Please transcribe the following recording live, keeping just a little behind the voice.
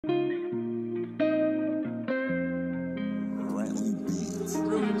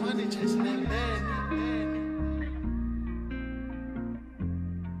When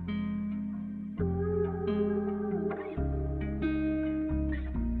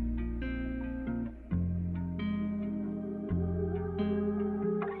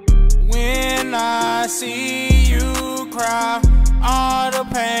I see you cry, all the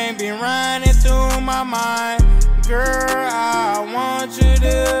pain been running through my mind. Girl, I want you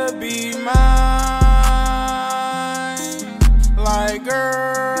to be mine. Like,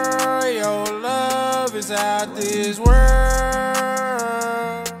 girl, your love is out this world.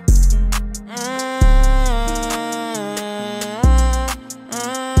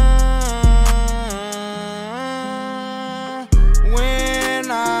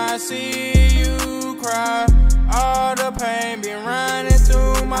 When I see you cry, all the pain been running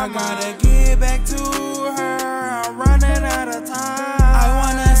through my mind. I gotta get back to her, I'm running out of time. I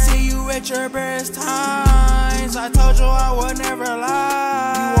wanna see you at your best times. I told you I would never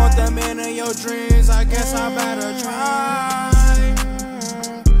lie. You want the man of your dreams, I guess I better try.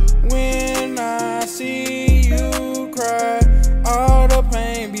 When I see you cry, all the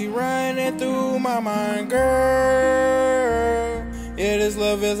pain be running through my mind, girl. Yeah, this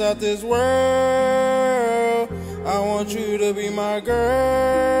love is out this world. I want you to be my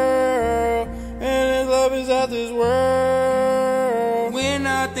girl, and this love is out this world. When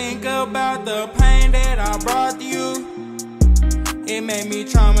I think about the pain that I brought you, it made me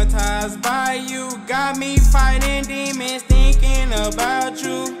traumatized by you. Got me fighting demons, thinking about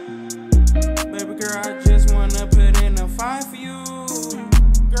you. Baby girl, I just wanna put in a fight for you.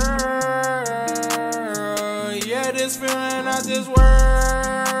 Girl, yeah, this feeling out this world.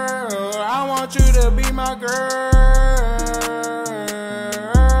 I want you to be my girl.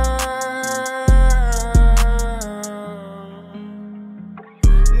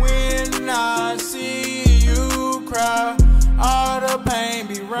 When I see you cry, all the pain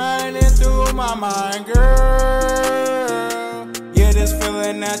be running through my mind, girl. Yeah, this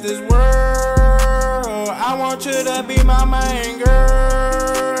feeling out this world. I want you to be my main girl.